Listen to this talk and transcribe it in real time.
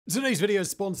Today's video is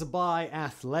sponsored by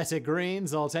Athletic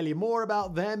Greens. I'll tell you more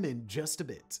about them in just a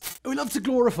bit. We love to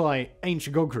glorify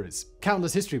ancient conquerors.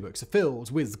 Countless history books are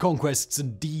filled with conquests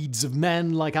and deeds of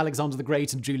men like Alexander the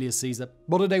Great and Julius Caesar.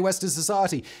 Modern-day Western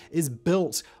society is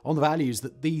built on the values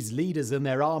that these leaders and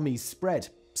their armies spread.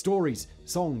 Stories,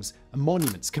 songs, and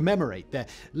monuments commemorate their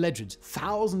legends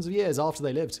thousands of years after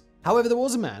they lived. However, there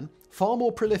was a man far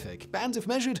more prolific, and if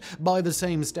measured by the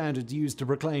same standard used to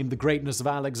proclaim the greatness of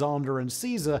Alexander and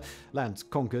Caesar, lands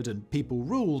conquered and people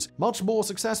ruled, much more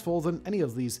successful than any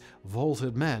of these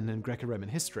vaulted men in Greco-Roman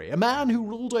history. A man who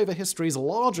ruled over history's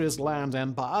largest land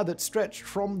empire that stretched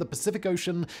from the Pacific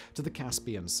Ocean to the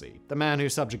Caspian Sea. The man who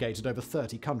subjugated over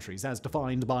 30 countries as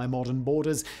defined by modern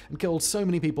borders and killed so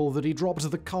many people that he dropped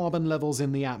the carbon levels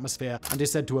in the atmosphere, and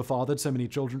is said to have fathered so many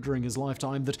children during his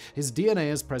lifetime that his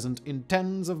DNA is present in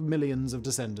tens of millions of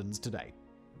descendants today.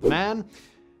 The man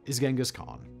is Genghis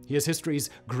Khan. He is history's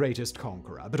greatest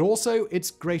conqueror, but also its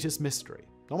greatest mystery.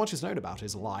 Not much is known about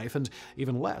his life, and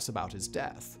even less about his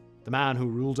death. The man who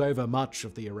ruled over much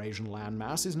of the Eurasian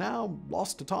landmass is now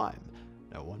lost to time.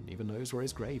 No one even knows where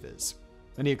his grave is.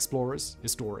 Many explorers,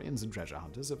 historians, and treasure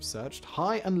hunters have searched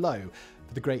high and low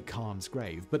for the great Khan's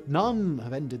grave, but none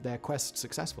have ended their quest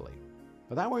successfully.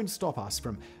 But that won't stop us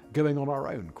from going on our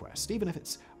own quest, even if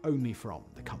it's only from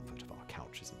the comfort of our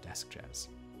couches and desk chairs.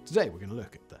 Today we're going to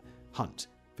look at the hunt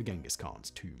for Genghis Khan's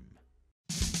tomb.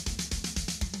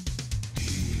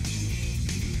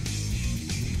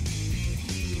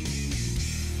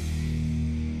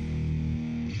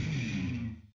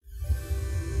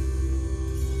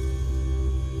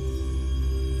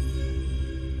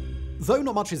 Though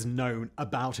not much is known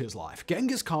about his life,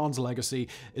 Genghis Khan's legacy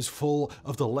is full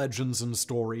of the legends and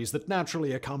stories that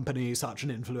naturally accompany such an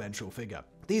influential figure.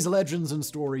 These legends and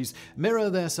stories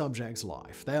mirror their subject's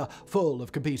life. They are full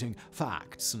of competing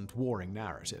facts and warring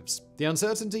narratives. The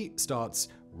uncertainty starts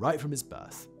right from his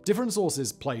birth. Different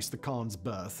sources place the Khan's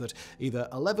birth at either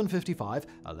 1155,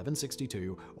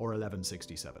 1162, or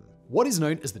 1167. What is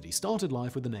known is that he started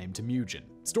life with the name Temujin.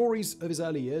 Stories of his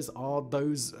early years are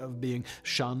those of being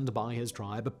shunned by his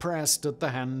tribe, oppressed at the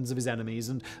hands of his enemies,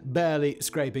 and barely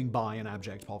scraping by in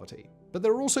abject poverty. But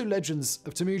there are also legends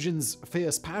of Temujin's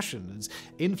fierce passion and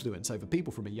influence over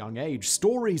people from a young age,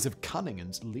 stories of cunning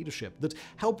and leadership that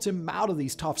helped him out of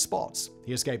these tough spots.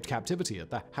 He escaped captivity at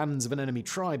the hands of an enemy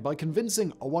tribe by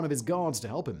convincing one of his guards to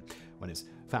help him. When his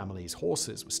family's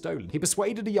horses were stolen, he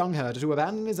persuaded a young herder to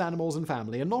abandon his animals and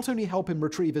family and not only help him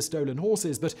retrieve his stolen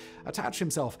horses, but attach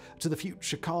himself to the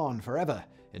future Khan forever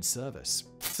in service.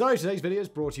 So today's video is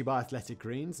brought to you by Athletic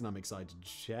Greens, and I'm excited to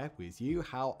share with you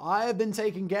how I have been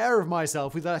taking care of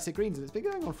myself with Athletic Greens, and it's been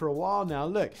going on for a while now.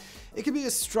 Look, it can be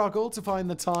a struggle to find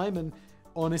the time and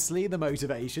honestly the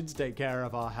motivation to take care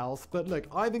of our health, but look,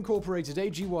 I've incorporated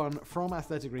AG1 from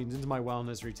Athletic Greens into my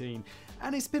wellness routine,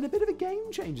 and it's been a bit of a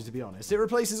game changer, to be honest. It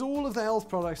replaces all of the health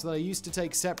products that I used to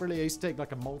take separately. I used to take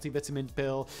like a multivitamin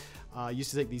pill, I used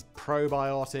to take these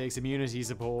probiotics, immunity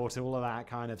support, all of that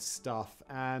kind of stuff,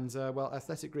 and well,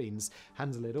 Athletic Greens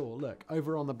handle it all. Look,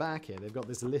 over on the back here, they've got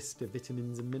this list of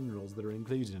vitamins and minerals that are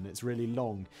included, and it's really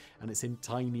long, and it's in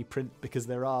tiny print because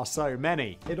there are so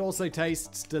many. It also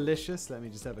tastes delicious. Let me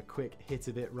just have a quick hit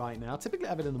of it right now. Typically I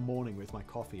have it in the morning with my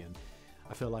coffee, and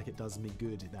I feel like it does me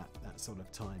good at that sort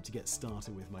of time to get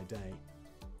started with my day.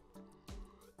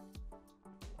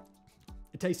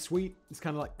 It tastes sweet. It's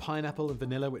kind of like pineapple and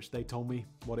vanilla, which they told me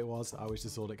what it was. I always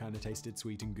just thought it kind of tasted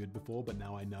sweet and good before, but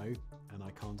now I know, and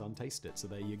I can't untaste it, so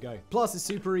there you go. Plus, it's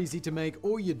super easy to make.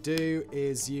 All you do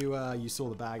is you saw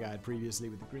the bag I had previously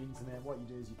with the greens in it. What you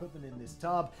do is you put them in this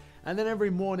tub, and then every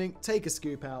morning, take a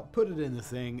scoop out, put it in the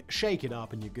thing, shake it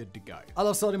up, and you're good to go. I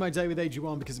love starting my day with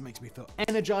AG1 because it makes me feel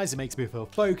energized, it makes me feel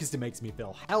focused, it makes me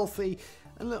feel healthy.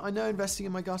 And look, I know investing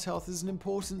in my gut health is an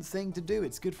important thing to do.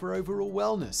 It's good for overall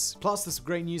wellness. Plus, there's some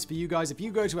great news for you guys. If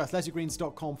you go to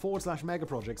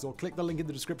athleticgreens.com/megaprojects or click the link in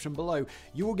the description below,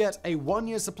 you will get a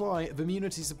 1-year supply of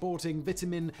immunity-supporting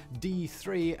vitamin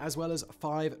D3, as well as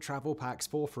 5 travel packs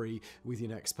for free with your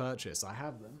next purchase. I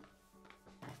have them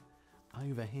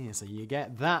over here, so you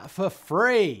get that for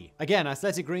free. Again,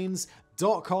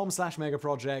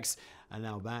 athleticgreens.com/megaprojects. And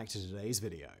now back to today's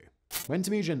video. When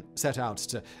Temujin set out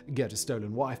to get a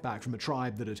stolen wife back from a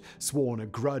tribe that had sworn a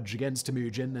grudge against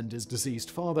Temujin and his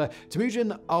deceased father,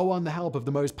 Temujin won the help of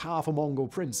the most powerful Mongol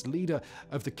prince, leader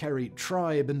of the Keri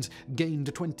tribe, and gained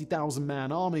a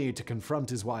 20,000-man army to confront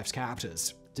his wife's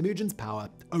captors. Temujin's power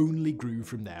only grew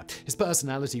from there. His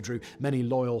personality drew many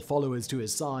loyal followers to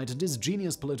his side, and his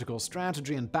genius political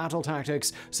strategy and battle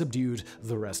tactics subdued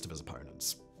the rest of his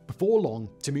opponents. Before long,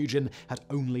 Temujin had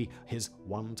only his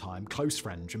one-time close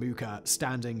friend Jamuka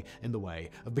standing in the way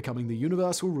of becoming the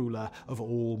universal ruler of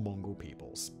all Mongol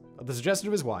peoples. At the suggestion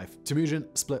of his wife, Temujin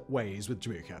split ways with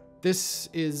Jamuka. This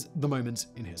is the moment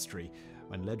in history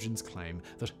when legends claim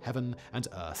that heaven and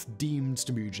earth deemed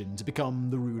Temujin to become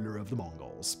the ruler of the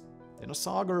Mongols. In a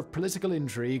saga of political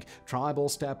intrigue, tribal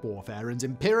steppe warfare, and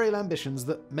imperial ambitions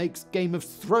that makes Game of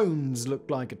Thrones look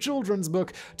like a children's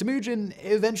book, Temujin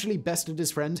eventually bested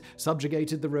his friend,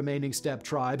 subjugated the remaining steppe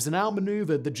tribes, and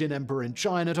outmaneuvered the Jin Emperor in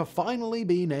China to finally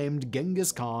be named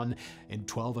Genghis Khan in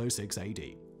 1206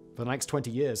 AD. For the next 20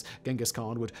 years, Genghis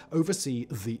Khan would oversee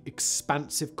the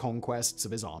expansive conquests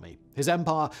of his army. His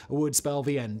empire would spell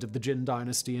the end of the Jin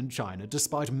dynasty in China,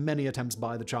 despite many attempts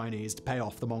by the Chinese to pay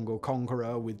off the Mongol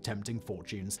conqueror with tempting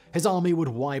fortunes. His army would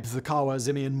wipe the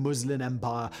Khwarezmian Muslim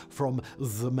Empire from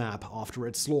the map after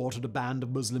it slaughtered a band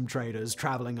of Muslim traders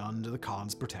traveling under the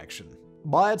Khan's protection.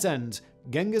 By its end,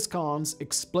 Genghis Khan's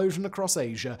explosion across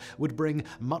Asia would bring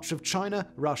much of China,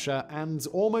 Russia, and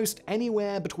almost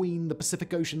anywhere between the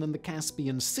Pacific Ocean and the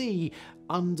Caspian Sea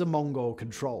under Mongol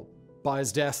control. By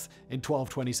his death in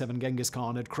 1227, Genghis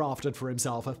Khan had crafted for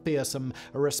himself a fearsome,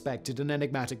 respected, and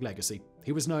enigmatic legacy.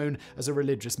 He was known as a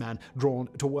religious man, drawn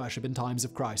to worship in times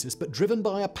of crisis, but driven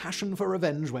by a passion for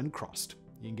revenge when crossed.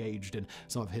 He engaged in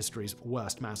some of history's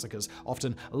worst massacres,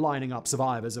 often lining up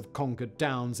survivors of conquered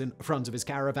towns in front of his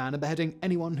caravan and beheading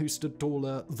anyone who stood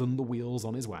taller than the wheels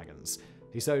on his wagons.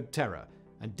 He sowed terror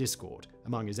and discord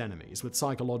among his enemies with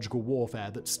psychological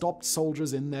warfare that stopped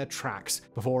soldiers in their tracks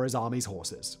before his army's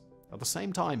horses. At the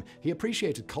same time, he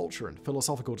appreciated culture and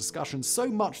philosophical discussion so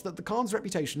much that the Khan's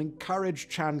reputation encouraged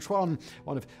Chan Chuan,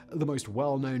 one of the most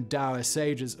well-known Taoist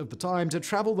sages of the time, to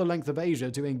travel the length of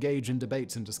Asia to engage in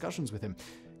debates and discussions with him.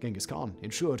 Genghis Khan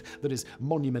ensured that his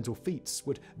monumental feats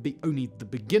would be only the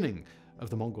beginning of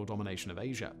the Mongol domination of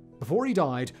Asia. Before he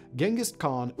died, Genghis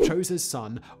Khan chose his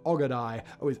son, Ogadai,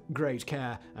 with great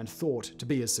care and thought to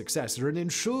be his successor, and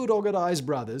ensured Ogadai's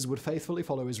brothers would faithfully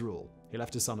follow his rule. He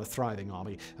left his son a thriving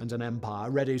army and an empire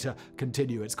ready to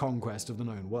continue its conquest of the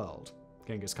known world.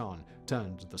 Genghis Khan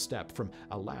turned the steppe from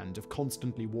a land of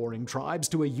constantly warring tribes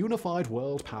to a unified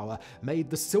world power, made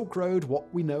the Silk Road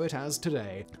what we know it as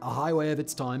today, a highway of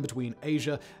its time between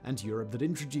Asia and Europe that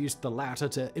introduced the latter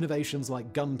to innovations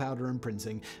like gunpowder and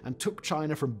printing, and took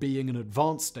China from being an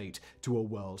advanced state to a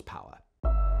world power.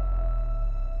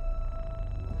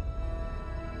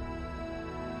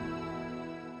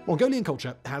 Mongolian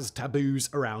culture has taboos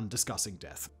around discussing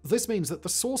death. This means that the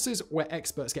sources where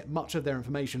experts get much of their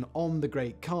information on the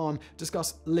Great Khan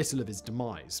discuss little of his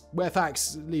demise. Where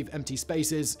facts leave empty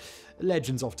spaces,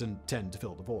 legends often tend to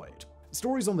fill the void.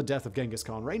 Stories on the death of Genghis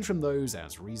Khan range from those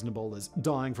as reasonable as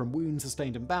dying from wounds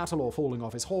sustained in battle or falling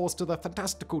off his horse to the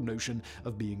fantastical notion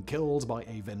of being killed by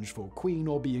a vengeful queen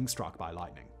or being struck by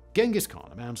lightning. Genghis Khan,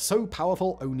 a man so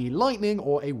powerful only lightning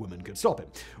or a woman could stop him.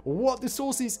 What the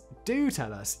sources do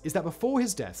tell us is that before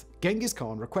his death, Genghis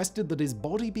Khan requested that his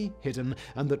body be hidden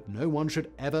and that no one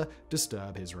should ever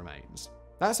disturb his remains.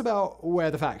 That's about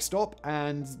where the facts stop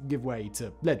and give way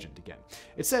to legend again.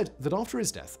 It's said that after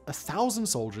his death, 1,000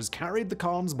 soldiers carried the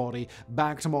Khan's body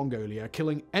back to Mongolia,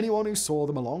 killing anyone who saw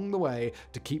them along the way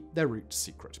to keep their roots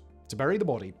secret. To bury the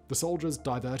body, the soldiers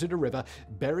diverted a river,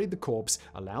 buried the corpse,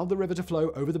 allowed the river to flow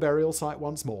over the burial site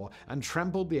once more, and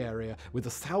trampled the area with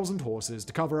 1,000 horses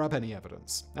to cover up any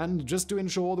evidence. And just to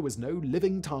ensure there was no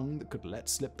living tongue that could let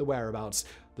slip the whereabouts,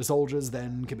 the soldiers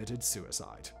then committed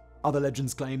suicide. Other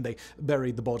legends claim they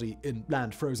buried the body in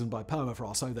land frozen by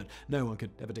permafrost so that no one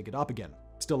could ever dig it up again.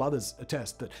 Still others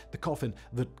attest that the coffin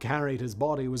that carried his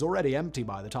body was already empty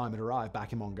by the time it arrived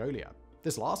back in Mongolia.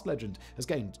 This last legend has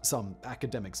gained some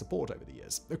academic support over the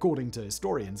years. According to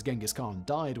historians, Genghis Khan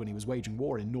died when he was waging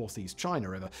war in northeast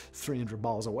China, over 300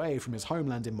 miles away from his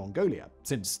homeland in Mongolia.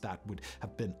 Since that would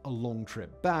have been a long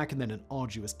trip back and then an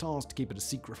arduous task to keep it a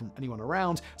secret from anyone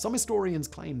around, some historians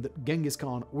claim that Genghis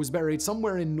Khan was buried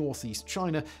somewhere in northeast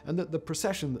China and that the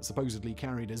procession that supposedly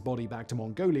carried his body back to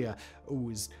Mongolia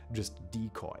was just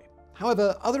decoy.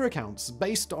 However, other accounts,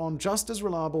 based on just as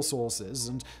reliable sources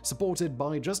and supported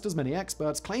by just as many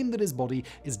experts, claim that his body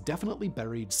is definitely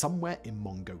buried somewhere in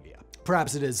Mongolia.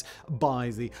 Perhaps it is by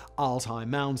the Altai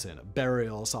Mountain, a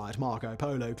burial site Marco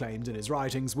Polo claimed in his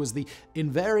writings was the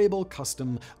invariable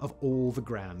custom of all the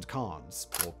Grand Khans.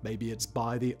 Or maybe it's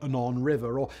by the Anon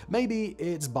River, or maybe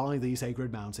it's by the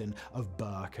sacred mountain of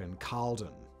Burk and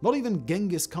Khaldan. Not even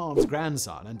Genghis Khan's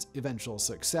grandson and eventual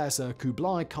successor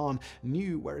Kublai Khan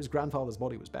knew where his grandfather's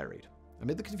body was buried.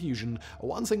 Amid the confusion,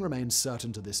 one thing remains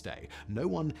certain to this day. No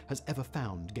one has ever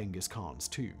found Genghis Khan's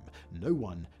tomb. No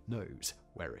one knows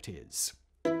where it is.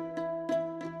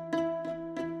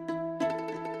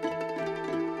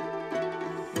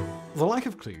 The lack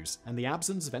of clues and the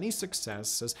absence of any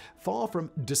success has far from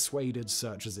dissuaded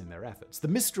searchers in their efforts. The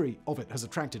mystery of it has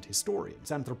attracted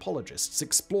historians, anthropologists,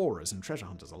 explorers, and treasure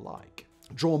hunters alike.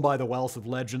 Drawn by the wealth of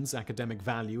legends, academic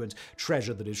value, and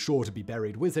treasure that is sure to be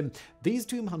buried with him, these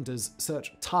tomb hunters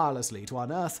search tirelessly to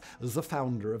unearth the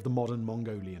founder of the modern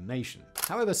Mongolian nation.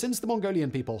 However, since the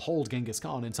Mongolian people hold Genghis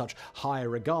Khan in such high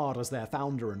regard as their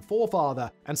founder and forefather,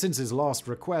 and since his last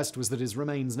request was that his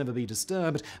remains never be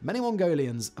disturbed, many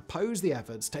Mongolians oppose the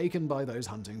efforts taken by those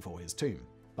hunting for his tomb.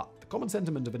 But the common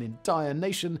sentiment of an entire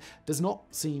nation does not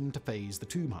seem to faze the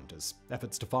tomb hunters.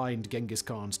 Efforts to find Genghis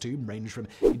Khan's tomb range from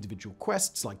individual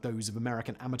quests like those of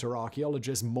American amateur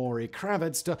archaeologist Maury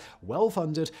Kravitz to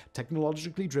well-funded,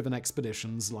 technologically driven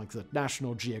expeditions like the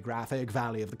National Geographic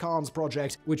Valley of the Khans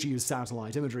project, which used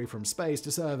satellite imagery from space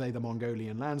to survey the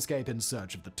Mongolian landscape in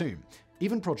search of the tomb.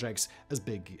 Even projects as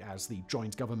big as the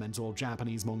joint governmental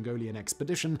Japanese-Mongolian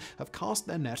expedition have cast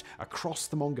their net across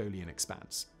the Mongolian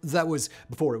expanse. That was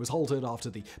before it was halted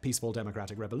after the peaceful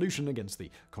democratic revolution against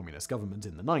the communist government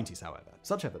in the 90s, however.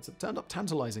 Such efforts have turned up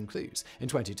tantalizing clues. In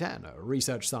 2010, a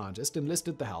research scientist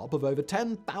enlisted the help of over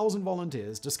 10,000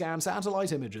 volunteers to scan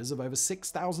satellite images of over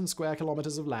 6,000 square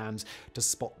kilometers of land to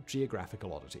spot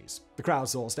geographical oddities. The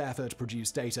crowdsourced effort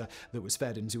produced data that was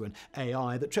fed into an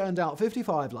AI that churned out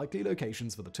 55 likely locations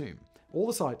for the tomb. All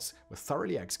the sites were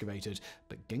thoroughly excavated,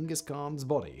 but Genghis Khan's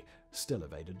body still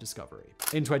evaded discovery.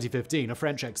 In 2015, a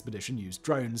French expedition used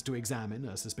drones to examine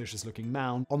a suspicious-looking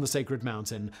mound on the sacred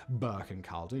mountain Berkhan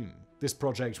Khaldun. This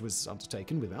project was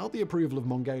undertaken without the approval of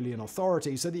Mongolian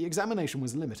authorities, so the examination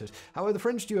was limited. However, the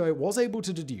French duo was able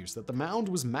to deduce that the mound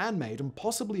was man-made and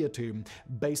possibly a tomb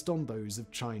based on those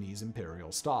of Chinese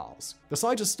imperial styles. The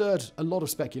site has stirred a lot of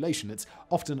speculation. It's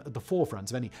often at the forefront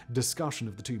of any discussion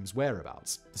of the tomb's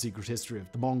whereabouts. The Secret History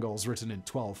of the Mongols, written in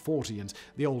 1240, and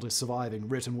the oldest surviving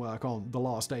written work on the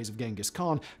last days of Genghis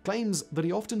Khan, claims that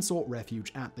he often sought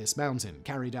refuge at this mountain,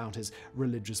 carried out his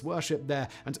religious worship there,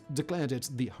 and declared it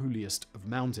the holiest of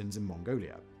mountains in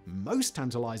Mongolia. Most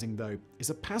tantalizing, though, is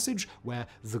a passage where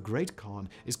the great Khan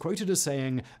is quoted as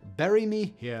saying, "Bury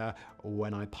me here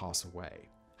when I pass away."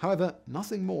 However,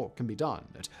 nothing more can be done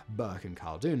at Berkhan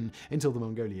Khaldun until the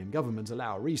Mongolian government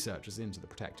allow researchers into the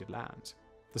protected land.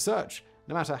 The search,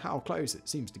 no matter how close it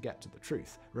seems to get to the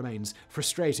truth, remains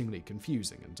frustratingly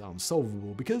confusing and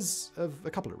unsolvable because of a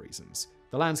couple of reasons.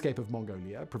 The landscape of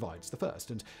Mongolia provides the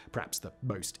first and perhaps the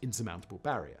most insurmountable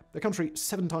barrier. A country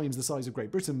 7 times the size of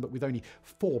Great Britain, but with only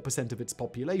 4% of its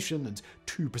population and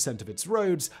 2% of its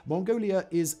roads, Mongolia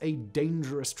is a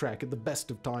dangerous trek at the best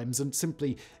of times and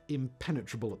simply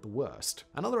impenetrable at the worst.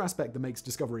 Another aspect that makes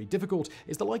discovery difficult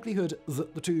is the likelihood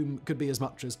that the tomb could be as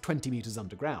much as 20 meters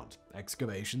underground.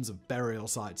 Excavations of burial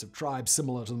sites of tribes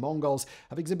similar to the Mongols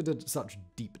have exhibited such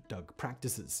deep-dug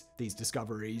practices. These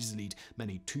discoveries lead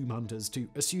many tomb hunters to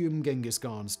assume Genghis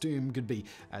Khan's tomb could be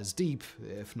as deep,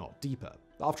 if not deeper.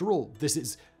 After all, this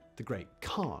is the Great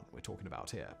Khan we're talking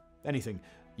about here. Anything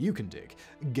you can dig,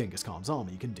 Genghis Khan's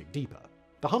army can dig deeper.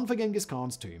 The hunt for Genghis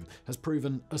Khan's tomb has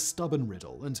proven a stubborn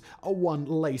riddle and a one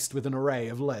laced with an array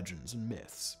of legends and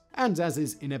myths. And as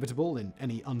is inevitable in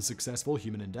any unsuccessful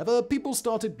human endeavor, people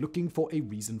started looking for a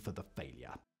reason for the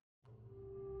failure.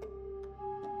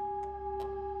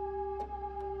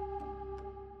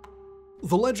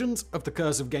 The legend of the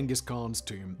curse of Genghis Khan's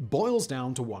tomb boils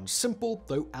down to one simple,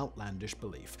 though outlandish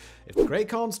belief. If the Great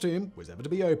Khan's tomb was ever to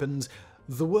be opened,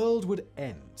 the world would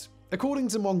end. According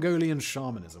to Mongolian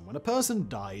shamanism, when a person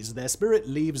dies, their spirit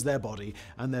leaves their body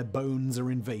and their bones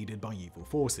are invaded by evil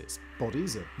forces.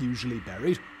 Bodies are usually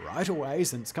buried right away,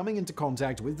 since coming into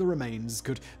contact with the remains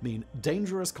could mean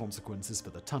dangerous consequences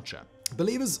for the toucher.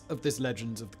 Believers of this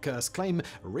legend of the curse claim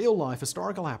real-life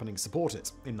historical happenings support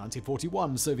it. In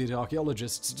 1941, Soviet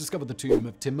archaeologists discovered the tomb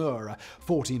of Timur, a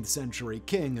 14th century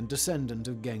king and descendant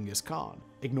of Genghis Khan.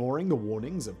 Ignoring the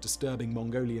warnings of disturbing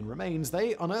Mongolian remains,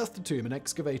 they unearthed the tomb and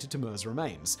excavated Timur's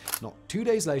remains. Not 2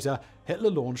 days later,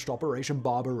 Hitler launched Operation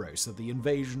Barbarossa, the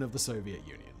invasion of the Soviet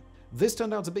Union. This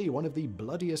turned out to be one of the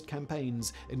bloodiest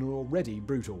campaigns in an already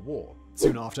brutal war.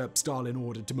 Soon after, Stalin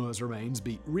ordered Timur's remains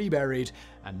be reburied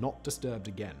and not disturbed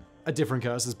again. A different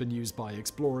curse has been used by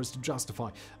explorers to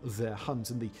justify their hunt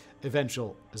and the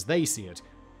eventual, as they see it,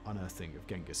 unearthing of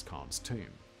Genghis Khan's tomb.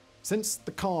 Since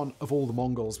the Khan of all the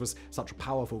Mongols was such a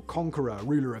powerful conqueror,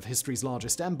 ruler of history's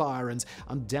largest empire, and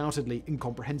undoubtedly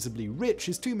incomprehensibly rich,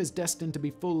 his tomb is destined to be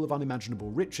full of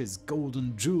unimaginable riches, gold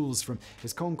and jewels from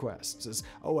his conquests, as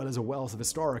well as a wealth of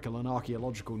historical and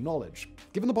archaeological knowledge.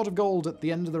 Given the pot of gold at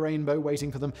the end of the rainbow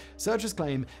waiting for them, searchers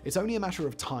claim it's only a matter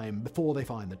of time before they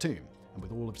find the tomb. And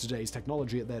with all of today's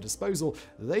technology at their disposal,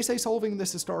 they say solving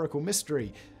this historical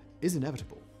mystery is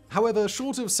inevitable. However,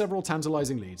 short of several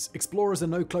tantalizing leads, explorers are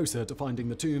no closer to finding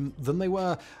the tomb than they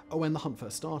were when the hunt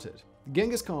first started.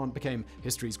 Genghis Khan became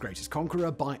history's greatest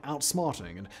conqueror by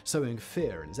outsmarting and sowing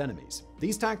fear in his enemies.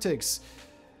 These tactics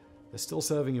are still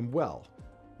serving him well,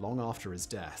 long after his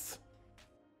death.